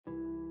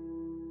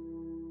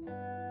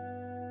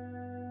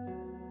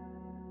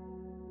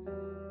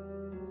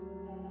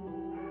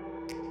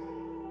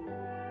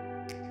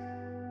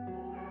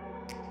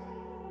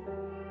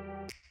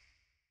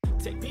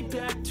Take me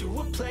back to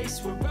a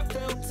place where I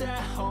felt at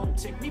home.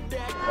 Take me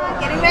back.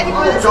 Getting ready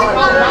for the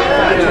zipline.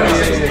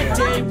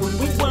 The day when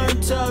we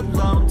weren't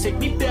alone. Take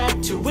me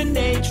back to an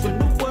age when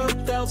the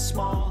world felt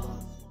small.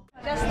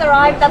 Just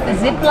arrived at the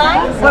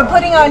zipline. We're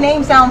putting our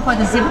names down for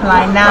the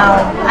zipline now.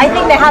 I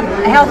think they have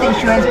health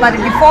insurance, but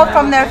before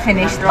from they're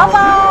finished. Bye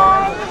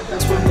bye.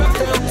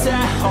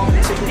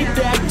 Take me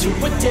back to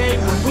a day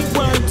when we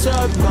weren't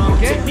alone.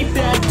 Take me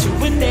back to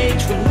an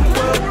age when the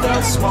world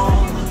felt small.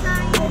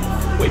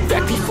 Way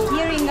back before.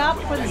 Gearing up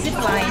for the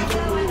zipline.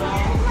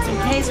 In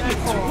case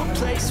before.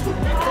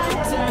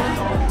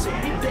 Take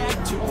me back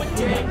to a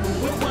day when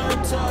we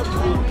weren't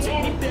alone.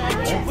 Take me back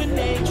to an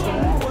age when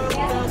the world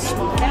felt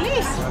small.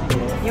 Elise,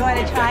 you want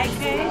to try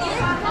this?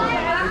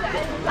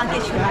 I'll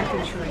get you life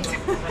insurance.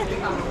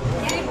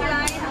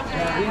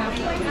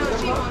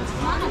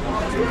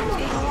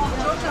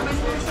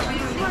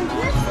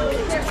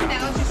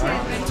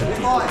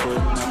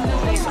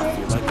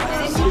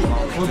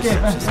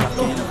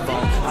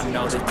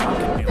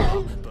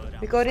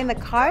 We got in the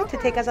car to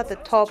take us at the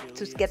top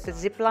to get the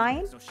zip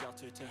line.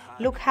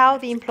 Look how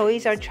the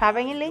employees are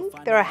traveling.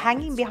 They are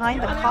hanging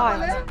behind the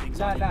car.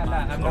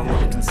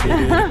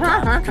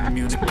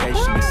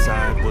 Communication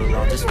aside, we'll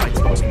all just fight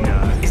till we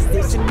die. Is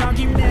this an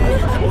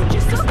argument or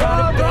just a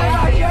start of it?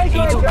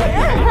 Either way,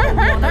 I don't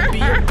wanna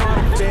be a part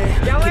of it.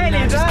 Can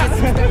I just get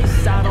some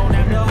space? I don't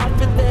have the heart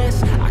for this.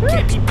 I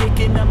can't be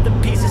picking up the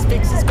pieces,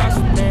 fixing scars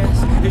from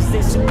this. Is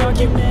this an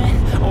argument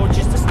or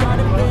just a start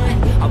of it?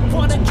 I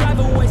wanna drive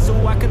away so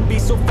I can be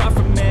so far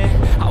from it.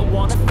 I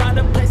wanna find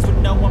a place where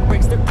no one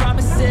breaks their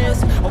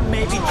promises, or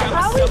maybe drown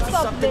myself in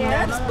something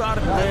that is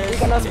bottomless. We're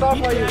gonna stop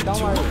for you,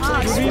 don't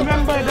worry.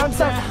 Remember, don't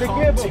touch the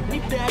cable. Take me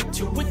back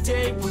to a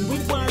day when we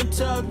weren't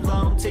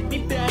alone. Take me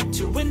back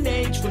to an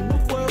age when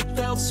the world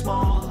felt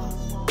small.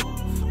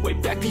 Way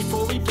back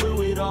before we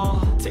blew it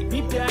all. Take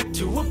me back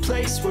to a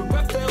place where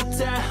I felt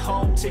at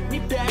home. Take me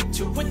back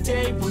to a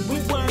day when we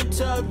weren't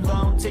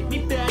alone. Take me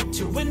back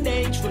to an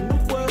age when the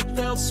world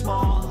felt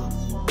small.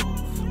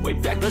 Way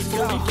back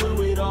before we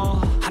blew it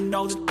all. I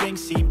know that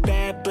things seem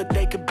bad, but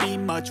they could be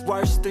much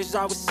worse. There's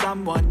always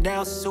someone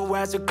else who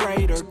has a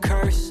greater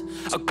curse,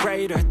 a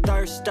greater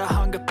thirst, a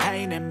hunger,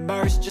 pain, and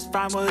mercy. Just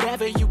find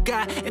whatever you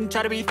got and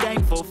try to be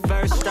thankful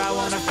first. I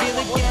wanna feel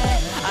again,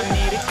 I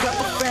need a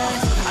couple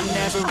friends. I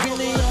never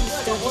really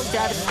understood just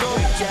how the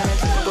story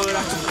ends, but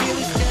I can feel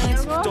his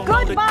dance. Don't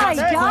know the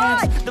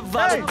consequence, the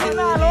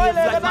volatility of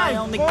like my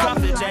only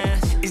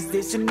confidence. Is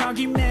this an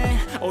argument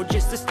or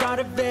just the start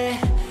of it?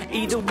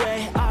 Either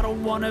way, I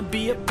don't wanna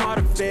be a part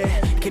of it.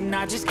 Can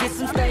I just get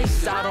some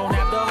space? I don't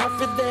have the heart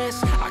for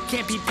this. I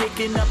can't be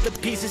picking up the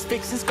pieces,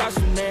 fixing scars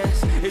from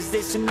this. Is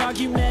this an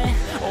argument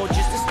or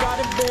just the start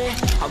of it?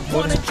 I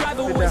wanna drive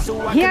away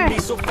so I can be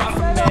so far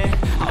from it.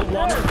 I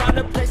wanna find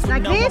a place where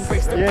no one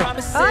breaks their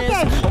promises,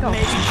 or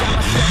maybe drown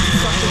myself in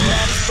something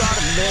that is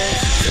bottomless.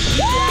 Take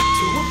me back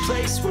to a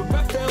place where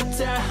I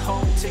felt at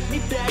home. Take me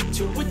back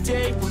to a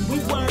day when we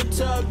weren't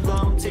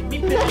alone. Take me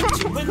back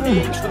to an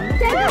age when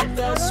the world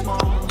felt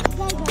small.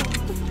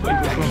 Way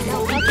back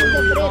before we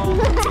blew it all.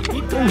 Take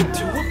me back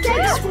to a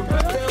place where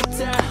I felt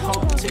at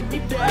home. Take me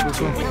back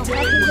to a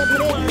day when we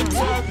weren't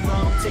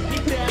alone. Take me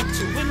back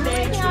to an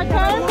age when the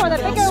world for the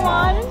felt bigger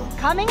small. one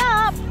coming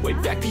up. Way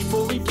back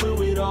before we blew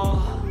it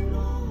all.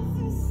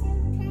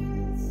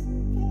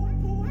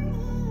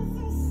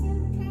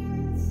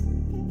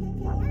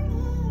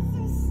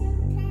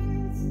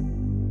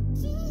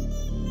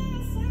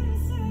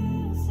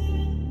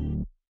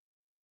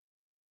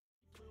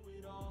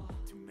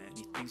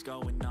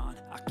 Going on,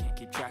 I can't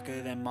keep track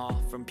of them all.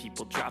 From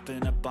people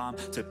dropping a bomb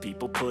to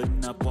people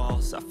putting up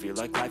walls. I feel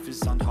like life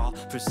is on hold,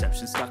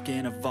 perception stuck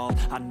in a vault.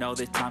 I know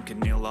that time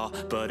can heal all,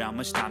 but how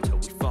much time till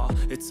we fall?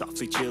 It's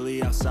awfully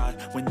chilly outside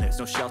when there's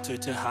no shelter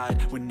to hide.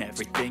 When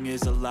everything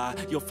is a lie,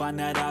 you'll find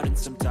that out in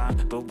some time.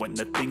 But when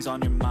the things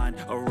on your mind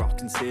are all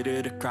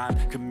considered a crime,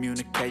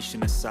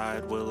 communication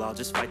aside, we'll all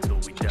just fight till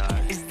we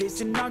die. Is this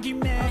an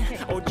argument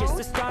or just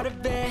the start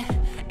of it?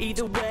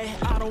 Either way,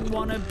 I don't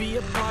wanna be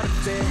a part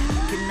of it.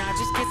 Can I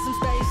just get some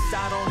space?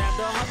 I don't have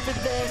the heart for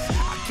this.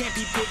 I can't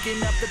be picking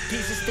up the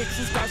pieces,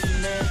 fixing scars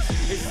from this.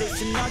 Is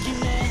this an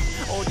argument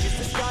or just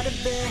the start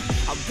of it?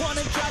 I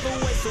wanna drive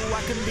away so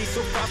I can be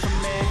so far from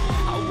it.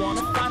 I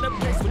wanna find a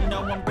place where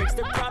no one breaks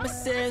their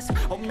promises,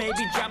 or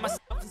maybe drown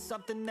myself in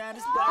something that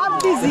is I'm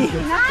dizzy.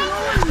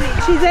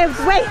 She says,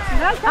 wait,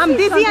 I'm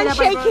dizzy and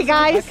shaky,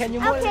 guys.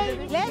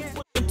 Okay, let's.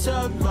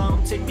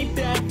 Alone. Take me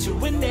back to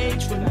an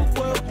age when the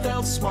world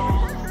felt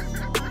small.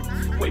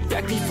 Way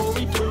back before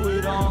we blew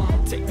it all.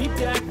 Take me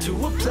back to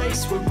a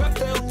place where I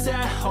felt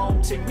at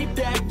home. Take me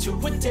back to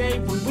a day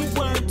when we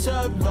weren't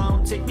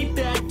alone. Take me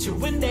back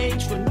to an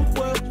age when the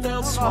world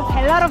felt small.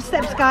 A lot of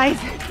steps, guys.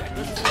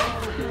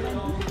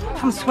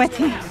 I'm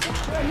sweating.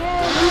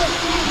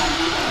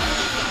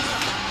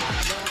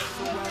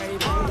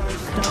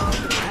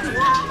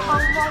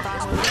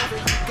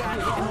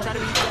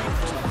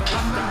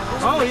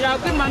 Oh, yeah,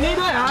ขึ้นมานี่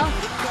ด้วยเหรอ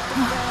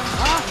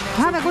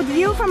Have a good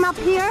view from up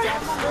here.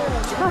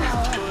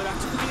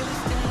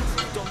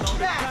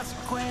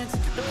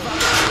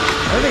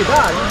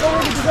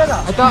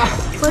 I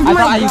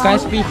thought you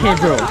guys speak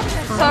Hebrew.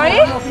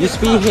 Sorry? You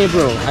speak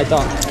Hebrew, I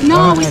thought.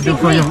 No, we speak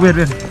Greek. Wait.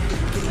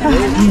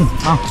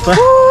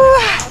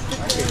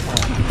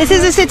 This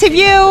is the city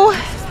view.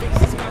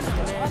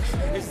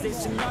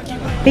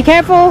 Be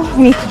careful,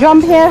 we need to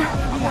jump here.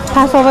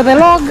 Pass over the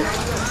log.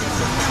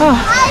 Oh.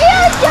 Are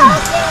you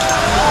jumping?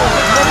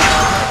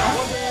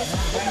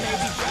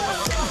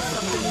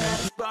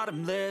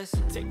 Bottomless.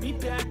 Take me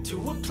back to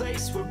a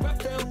place where I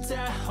felt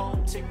at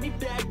home. Take me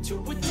back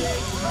to a day.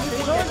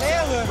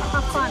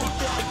 Have fun.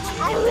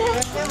 I will.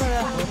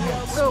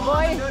 Go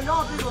boy.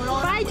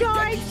 Bye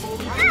George.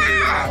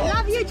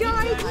 Love you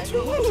George.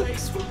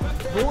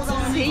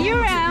 See you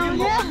around.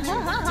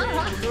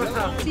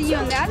 See you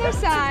on the other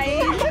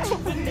side.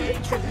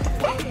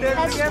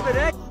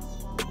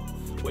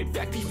 Way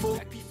back before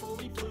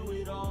we blew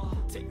it all.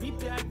 Take me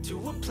back to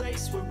a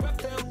place where I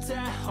felt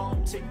at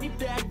home. Take me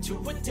back to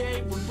a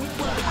day when we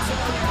were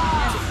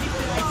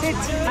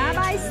Bye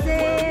bye,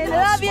 Sid.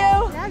 Love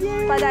you.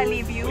 But I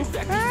leave you.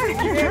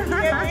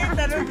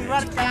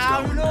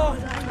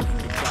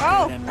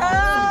 Oh.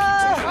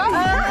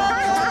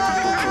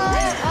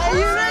 Are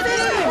you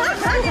ready?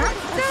 Are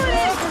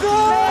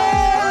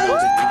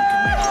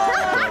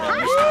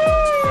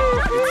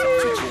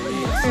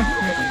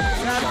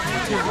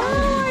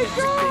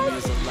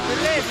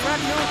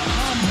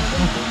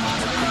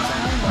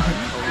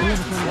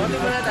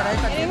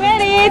you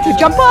ready to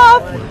jump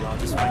off?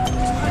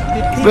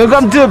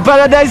 Welcome to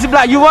Paradise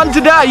Zipline. You want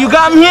to die? You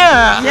come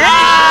here.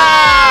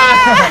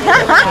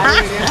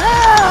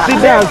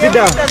 Sit down.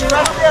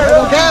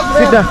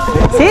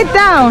 Sit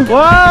down.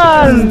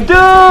 1, 2.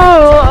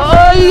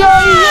 Oh, yeah.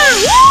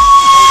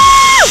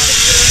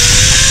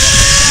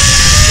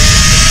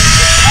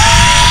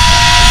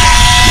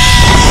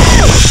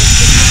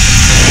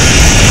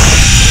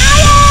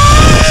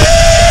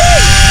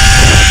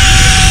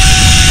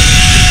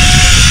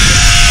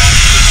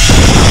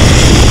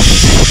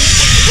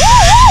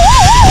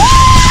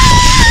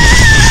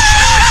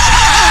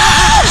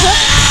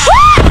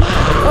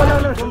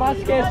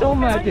 So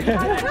much.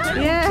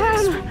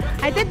 Yeah,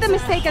 I did the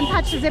mistake and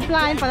touched the zip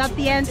line, but at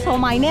the end, so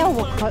my nail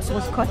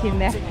was caught in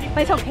there.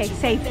 But it's okay,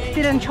 safe.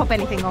 Didn't chop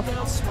anything off.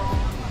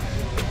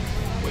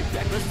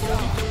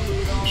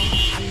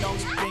 I know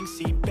things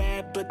seem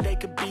bad, but they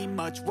could be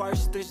much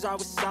worse. There's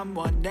always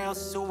someone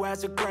else who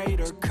has a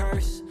greater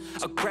curse,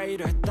 a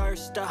greater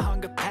thirst, a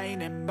hunger,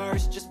 pain, and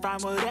mercy. Just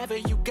find whatever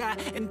you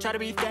got and try to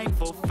be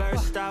thankful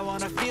first. I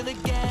wanna feel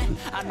again,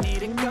 I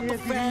need a couple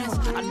friends.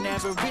 I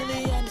never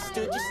really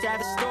understood just how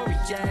the story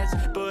ends,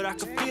 but I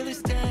can feel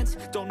it's tense.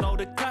 Don't know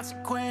the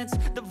consequence,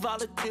 the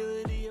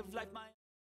volatility of life.